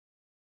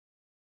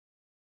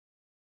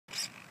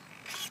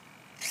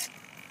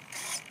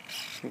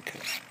Okay.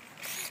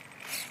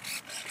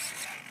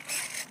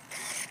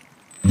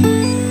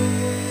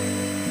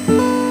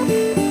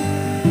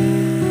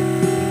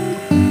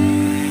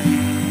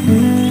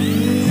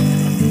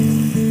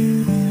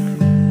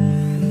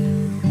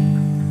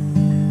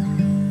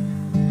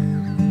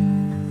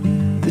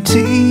 The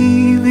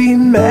TV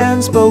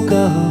man spoke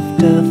of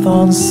death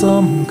on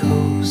some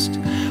coast.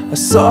 I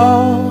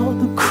saw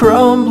the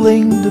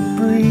crumbling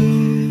debris.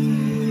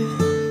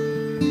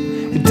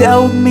 It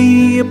dealt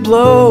me a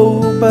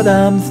blow, but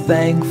I'm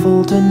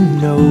thankful to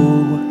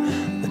know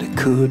that it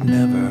could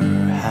never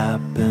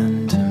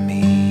happen to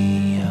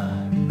me.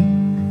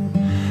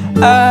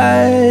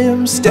 I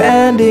am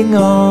standing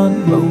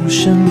on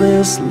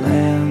motionless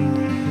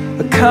land,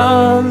 a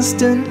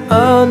constant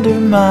under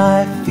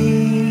my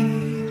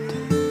feet.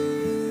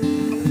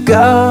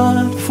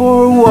 God,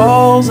 four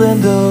walls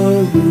and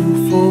a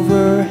roof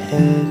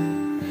overhead,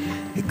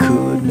 it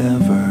could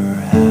never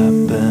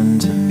happen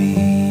to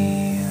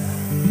me.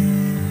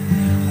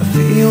 I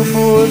feel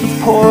for the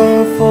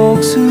poor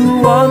folks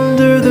who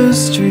wander the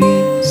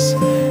streets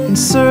in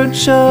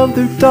search of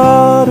their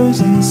daughters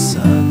and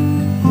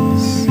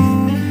sons.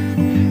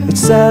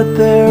 It's sad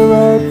there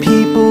are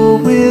people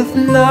with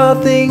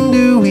nothing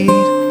to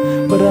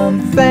eat, but I'm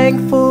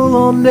thankful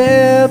I'll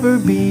never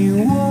be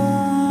one.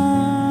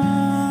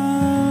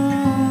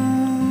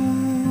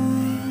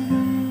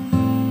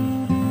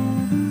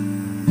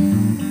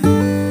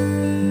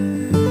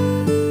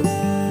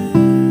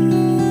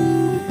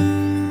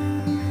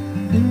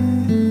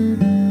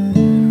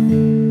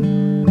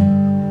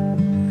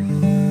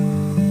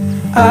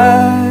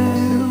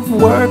 I've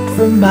worked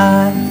for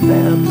my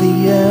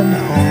family and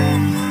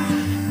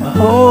home. My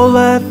whole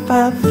life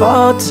I've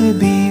fought to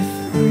be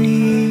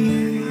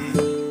free.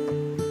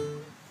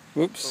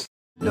 Whoops.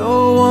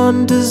 No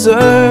one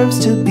deserves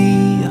to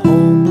be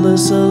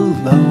homeless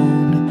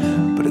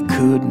alone, but it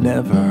could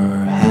never